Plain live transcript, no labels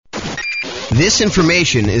This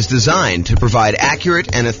information is designed to provide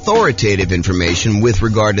accurate and authoritative information with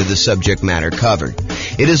regard to the subject matter covered.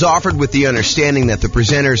 It is offered with the understanding that the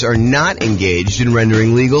presenters are not engaged in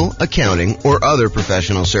rendering legal, accounting, or other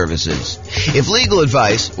professional services. If legal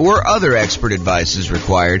advice or other expert advice is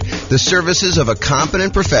required, the services of a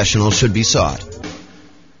competent professional should be sought.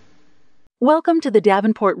 Welcome to the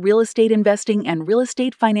Davenport Real Estate Investing and Real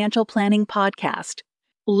Estate Financial Planning Podcast.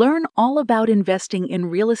 Learn all about investing in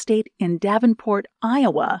real estate in Davenport,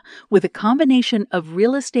 Iowa, with a combination of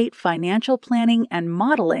real estate financial planning and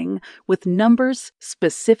modeling with numbers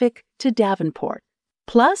specific to Davenport.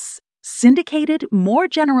 Plus, syndicated, more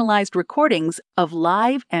generalized recordings of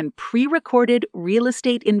live and pre-recorded real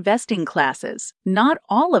estate investing classes, not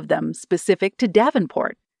all of them specific to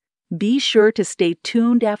Davenport. Be sure to stay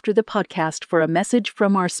tuned after the podcast for a message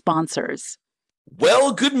from our sponsors.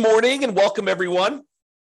 Well, good morning and welcome, everyone.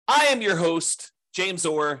 I am your host, James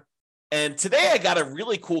Orr, and today I got a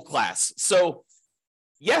really cool class. So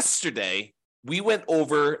yesterday, we went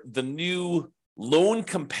over the new loan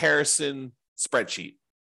comparison spreadsheet,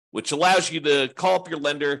 which allows you to call up your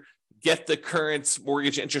lender, get the current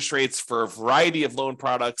mortgage interest rates for a variety of loan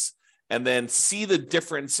products, and then see the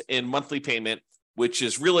difference in monthly payment, which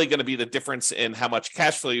is really going to be the difference in how much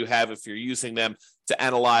cash flow you have if you're using them to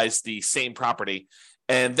analyze the same property.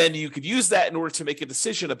 And then you could use that in order to make a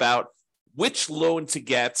decision about which loan to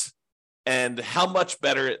get and how much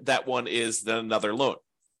better that one is than another loan.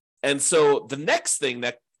 And so the next thing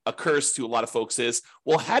that occurs to a lot of folks is,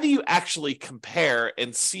 well, how do you actually compare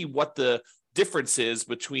and see what the difference is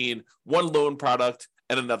between one loan product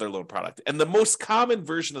and another loan product? And the most common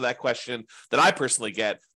version of that question that I personally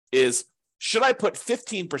get is, should I put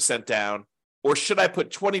 15% down or should I put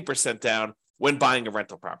 20% down when buying a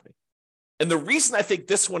rental property? And the reason I think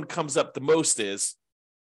this one comes up the most is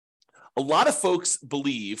a lot of folks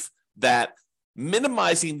believe that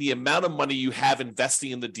minimizing the amount of money you have investing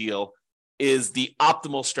in the deal is the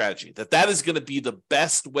optimal strategy, that is going to be the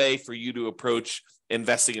best way for you to approach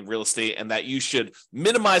investing in real estate, and that you should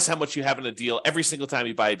minimize how much you have in a deal every single time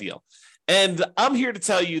you buy a deal. And I'm here to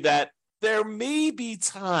tell you that there may be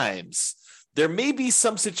times, there may be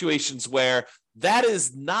some situations where that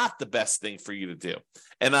is not the best thing for you to do.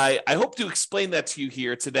 And I hope to explain that to you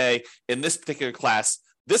here today in this particular class.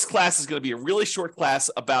 This class is going to be a really short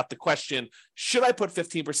class about the question, should I put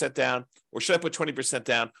 15% down or should I put 20%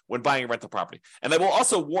 down when buying a rental property? And I will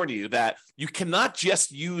also warn you that you cannot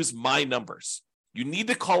just use my numbers. You need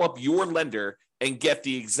to call up your lender and get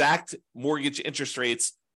the exact mortgage interest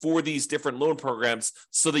rates for these different loan programs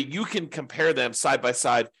so that you can compare them side by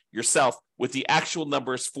side yourself with the actual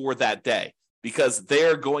numbers for that day, because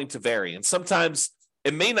they're going to vary. And sometimes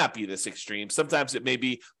it may not be this extreme. Sometimes it may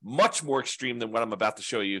be much more extreme than what I'm about to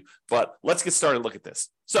show you, but let's get started and look at this.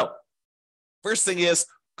 So first thing is,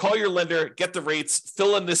 call your lender, get the rates,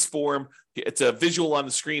 fill in this form. It's a visual on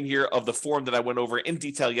the screen here of the form that I went over in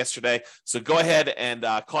detail yesterday. So go ahead and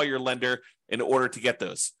call your lender in order to get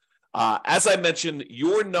those. As I mentioned,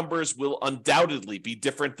 your numbers will undoubtedly be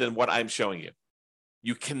different than what I'm showing you.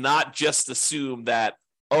 You cannot just assume that,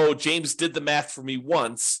 oh, James did the math for me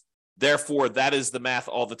once, therefore that is the math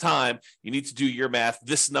all the time. You need to do your math.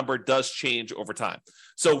 This number does change over time.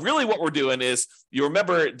 So really what we're doing is, you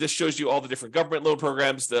remember this shows you all the different government loan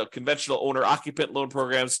programs, the conventional owner-occupant loan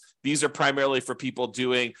programs. These are primarily for people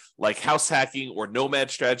doing like house hacking or nomad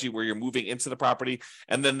strategy where you're moving into the property.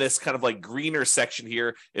 And then this kind of like greener section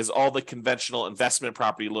here is all the conventional investment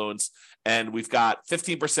property loans. And we've got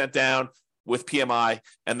 15% down with PMI,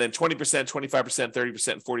 and then 20%, 25%,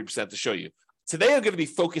 30%, and 40% to show you. Today, I'm going to be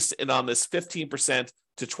focused in on this 15%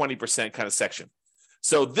 to 20% kind of section.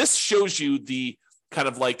 So this shows you the kind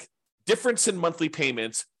of like difference in monthly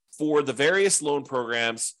payments for the various loan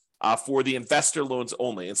programs for the investor loans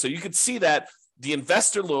only. And so you can see that the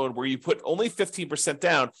investor loan where you put only 15%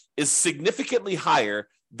 down is significantly higher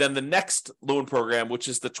than the next loan program, which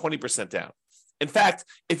is the 20% down. In fact,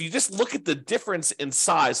 if you just look at the difference in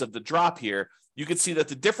size of the drop here, you can see that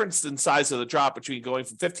the difference in size of the drop between going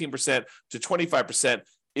from 15% to 25%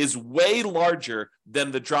 is way larger than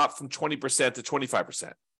the drop from 20% to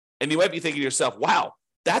 25%. And you might be thinking to yourself, wow,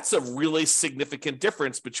 that's a really significant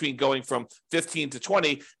difference between going from 15 to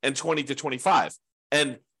 20 and 20 to 25.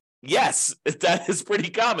 And yes, that is pretty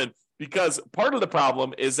common, because part of the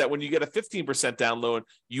problem is that when you get a 15% down loan,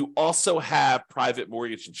 you also have private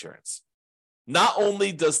mortgage insurance. Not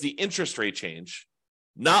only does the interest rate change,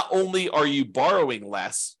 not only are you borrowing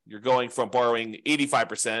less, you're going from borrowing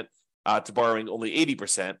 85% to borrowing only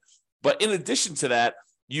 80%, but in addition to that,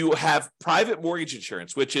 you have private mortgage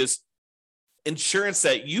insurance, which is insurance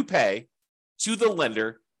that you pay to the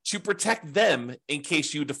lender to protect them in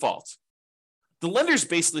case you default. The lender's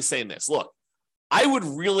basically saying this, look, I would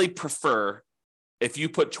really prefer if you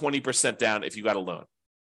put 20% down if you got a loan.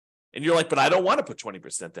 And you're like, but I don't want to put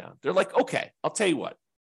 20% down. They're like, okay, I'll tell you what.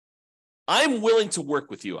 I'm willing to work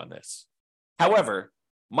with you on this. However,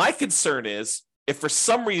 my concern is if for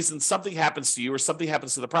some reason something happens to you or something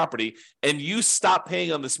happens to the property and you stop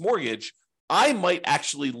paying on this mortgage, I might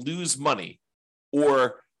actually lose money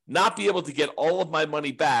or not be able to get all of my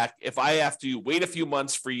money back if I have to wait a few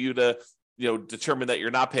months for you to determine that you're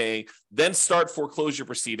not paying, then start foreclosure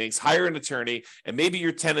proceedings, hire an attorney, and maybe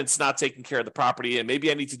your tenant's not taking care of the property, and maybe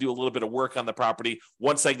I need to do a little bit of work on the property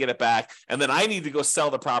once I get it back, and then I need to go sell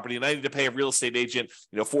the property, and I need to pay a real estate agent,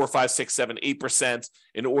 4, 5, 6, 7, 8%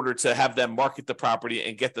 in order to have them market the property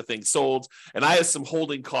and get the thing sold. And I have some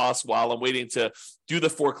holding costs while I'm waiting to do the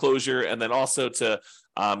foreclosure, and then also to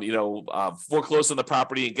foreclose on the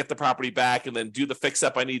property and get the property back, and then do the fix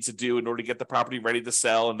up I need to do in order to get the property ready to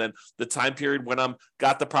sell. And then the time period when I'm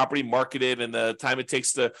got the property marketed and the time it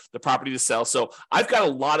takes the property to sell. So I've got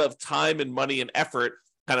a lot of time and money and effort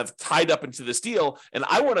kind of tied up into this deal. And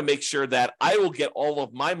I want to make sure that I will get all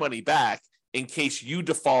of my money back in case you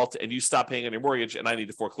default and you stop paying on your mortgage and I need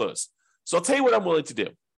to foreclose. So I'll tell you what I'm willing to do.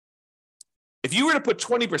 If you were to put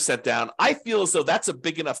 20% down, I feel as though that's a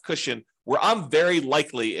big enough cushion where I'm very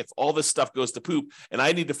likely, if all this stuff goes to poop and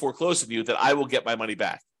I need to foreclose on you, that I will get my money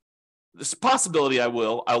back. There's a possibility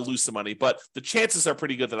I'll lose some money, but the chances are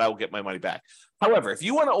pretty good that I will get my money back. However, if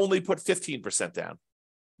you want to only put 15% down,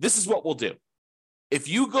 this is what we'll do. If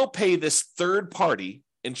you go pay this third-party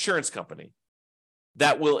insurance company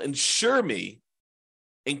that will insure me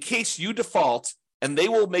in case you default, and they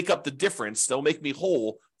will make up the difference, they'll make me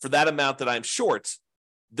whole for that amount that I'm short,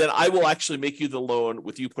 then I will actually make you the loan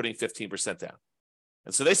with you putting 15% down.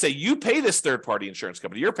 And so they say, you pay this third-party insurance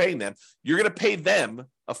company, you're paying them, you're going to pay them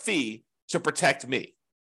a fee to protect me.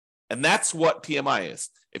 And that's what PMI is.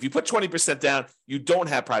 If you put 20% down, you don't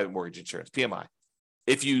have private mortgage insurance, PMI.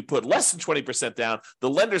 If you put less than 20% down, the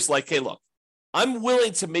lender's like, hey, look, I'm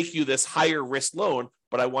willing to make you this higher risk loan,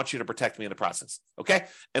 but I want you to protect me in the process, okay?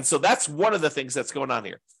 And so that's one of the things that's going on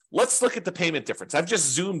here. Let's look at the payment difference. I've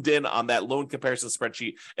just zoomed in on that loan comparison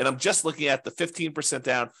spreadsheet, and I'm just looking at the 15%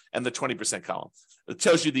 down and the 20% column. It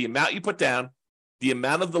tells you the amount you put down, the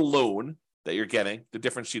amount of the loan that you're getting, the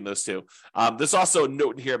difference between those two. There's also a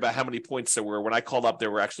note in here about how many points there were. When I called up,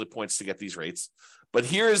 there were actually points to get these rates. But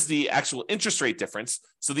here is the actual interest rate difference.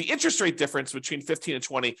 So the interest rate difference between 15 and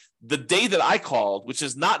 20, the day that I called, which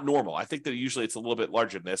is not normal, I think that usually it's a little bit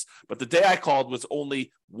larger than this, but the day I called was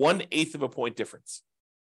only 1/8 of a point difference,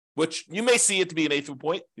 which you may see it to be 1/8 of a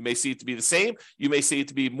point. You may see it to be the same. You may see it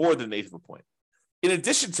to be more than 1/8 of a point. In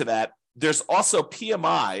addition to that, there's also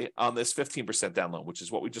PMI on this 15% down loan, which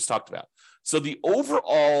is what we just talked about. So the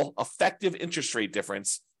overall effective interest rate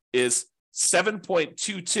difference is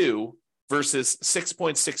 7.22 versus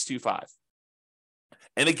 6.625.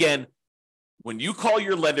 And again, when you call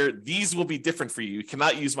your lender, these will be different for you. You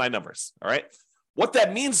cannot use my numbers, all right? What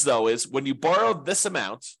that means, though, is when you borrow this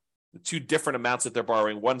amount, the two different amounts that they're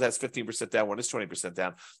borrowing, one has 15% down, one is 20%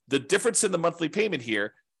 down, the difference in the monthly payment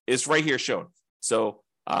here is right here shown. So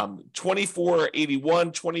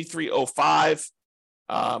 $24.81, $23.05.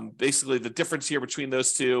 Basically, the difference here between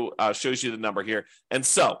those two shows you the number here. And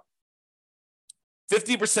so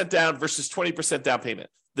 50% down versus 20% down payment.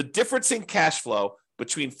 The difference in cash flow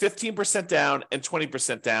between 15% down and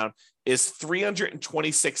 20% down is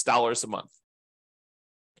 $326 a month.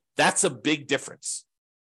 That's a big difference.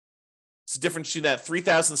 It's the difference between that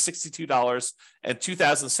 $3,062 and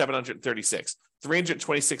 $2,736,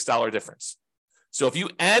 $326 difference. So if you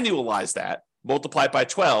annualize that, multiply it by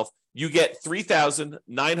 12, you get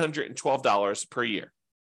 $3,912 per year.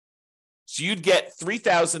 So you'd get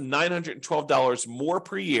 $3,912 more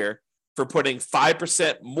per year for putting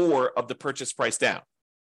 5% more of the purchase price down.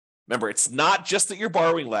 Remember, it's not just that you're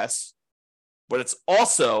borrowing less, but it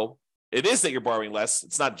is that you're borrowing less.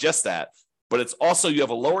 It's not just that, but it's also you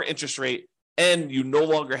have a lower interest rate and you no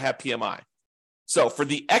longer have PMI. So for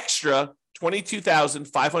the extra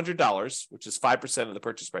 $22,500, which is 5% of the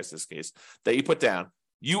purchase price in this case, that you put down,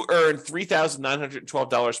 you earn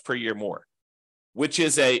 $3,912 per year more, which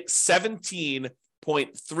is a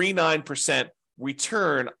 17.39%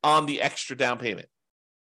 return on the extra down payment.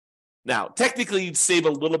 Now, technically, you'd save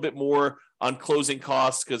a little bit more on closing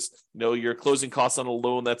costs because your closing costs on a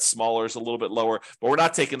loan that's smaller is a little bit lower, but we're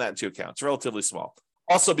not taking that into account. It's relatively small.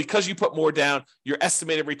 Also, because you put more down, your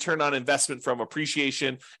estimated return on investment from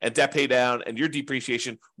appreciation and debt pay down and your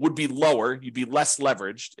depreciation would be lower. You'd be less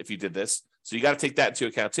leveraged if you did this. So you got to take that into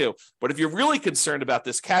account too. But if you're really concerned about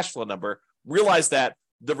this cash flow number, realize that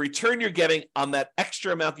the return you're getting on that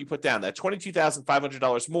extra amount you put down, that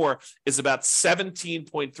 $22,500 more, is about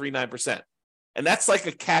 17.39%. And that's like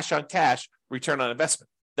a cash on cash return on investment.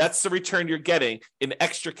 That's the return you're getting in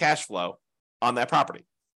extra cash flow on that property.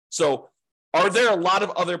 So are there a lot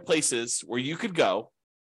of other places where you could go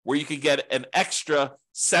where you could get an extra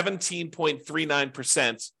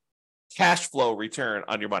 17.39% cash flow return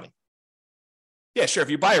on your money? Yeah, sure. If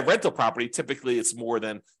you buy a rental property, typically it's more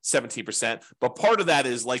than 17%, but part of that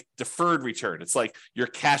is like deferred return. It's like your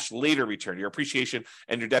cash later return, your appreciation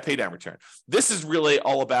and your debt pay down return. This is really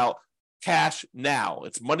all about cash now.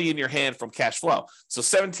 It's money in your hand from cash flow. So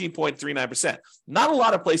 17.39%. Not a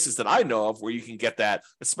lot of places that I know of where you can get that,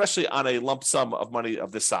 especially on a lump sum of money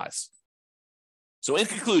of this size. So in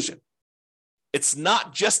conclusion, it's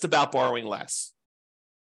not just about borrowing less.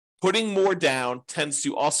 Putting more down tends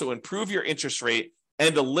to also improve your interest rate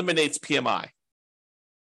and eliminates PMI.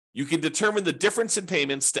 You can determine the difference in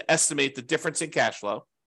payments to estimate the difference in cash flow,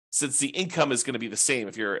 since the income is going to be the same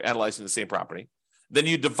if you're analyzing the same property. Then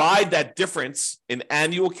you divide that difference in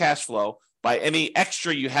annual cash flow by any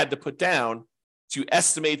extra you had to put down to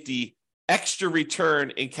estimate the extra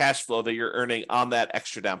return in cash flow that you're earning on that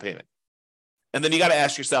extra down payment. And then you got to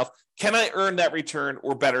ask yourself, can I earn that return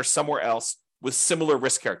or better somewhere else with similar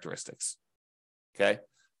risk characteristics? Okay.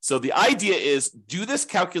 So the idea is do this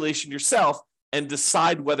calculation yourself and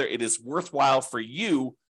decide whether it is worthwhile for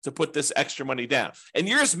you to put this extra money down. And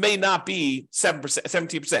yours may not be 7%,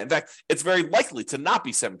 17%. In fact, it's very likely to not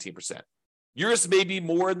be 17%. Yours may be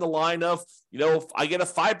more in the line of, if I get a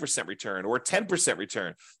 5% return or a 10%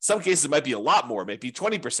 return. Some cases it might be a lot more, maybe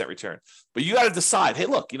 20% return. But you got to decide, hey,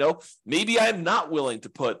 look, maybe I'm not willing to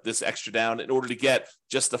put this extra down in order to get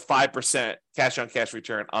just a 5% cash on cash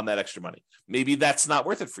return on that extra money. Maybe that's not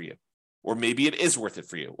worth it for you. Or maybe it is worth it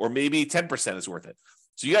for you. Or maybe 10% is worth it.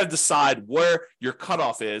 So you got to decide where your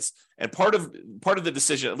cutoff is. And part of the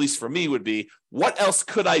decision, at least for me, would be what else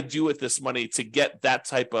could I do with this money to get that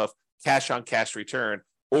type of cash on cash return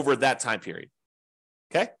over that time period.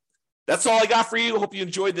 Okay. That's all I got for you. Hope you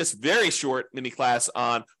enjoyed this very short mini class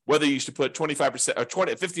on whether you should put 25% or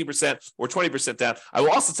 15% or 20% down. I will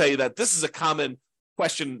also tell you that this is a common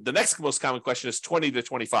question. The next most common question is 20 to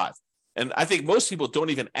 25. And I think most people don't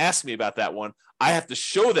even ask me about that one. I have to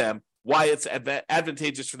show them why it's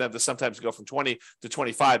advantageous for them to sometimes go from 20 to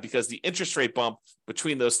 25 because the interest rate bump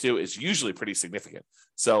between those two is usually pretty significant.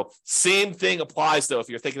 So same thing applies, though, if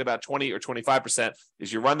you're thinking about 20 or 25%,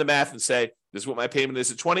 is you run the math and say, this is what my payment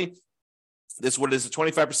is at 20, this is what it is at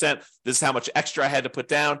 25%, this is how much extra I had to put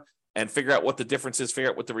down, and figure out what the difference is, figure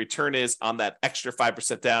out what the return is on that extra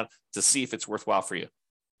 5% down to see if it's worthwhile for you.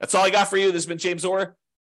 That's all I got for you. This has been James Orr.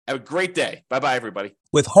 Have a great day. Bye-bye, everybody.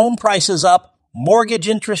 With home prices up, mortgage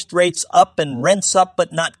interest rates up, and rents up,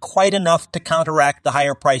 but not quite enough to counteract the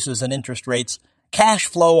higher prices and interest rates, cash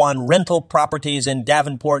flow on rental properties in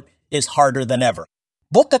Davenport is harder than ever.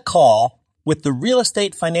 Book a call with the Real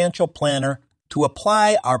Estate Financial Planner to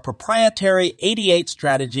apply our proprietary 88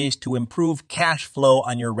 strategies to improve cash flow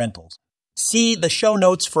on your rentals. See the show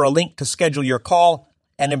notes for a link to schedule your call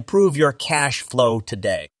and improve your cash flow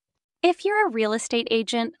today. If you're a real estate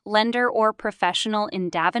agent, lender, or professional in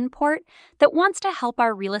Davenport that wants to help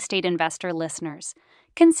our real estate investor listeners,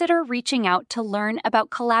 consider reaching out to learn about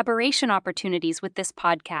collaboration opportunities with this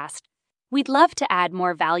podcast. We'd love to add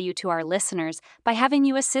more value to our listeners by having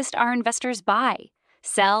you assist our investors buy,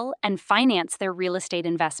 sell, and finance their real estate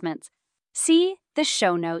investments. See the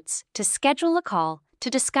show notes to schedule a call to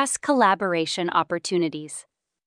discuss collaboration opportunities.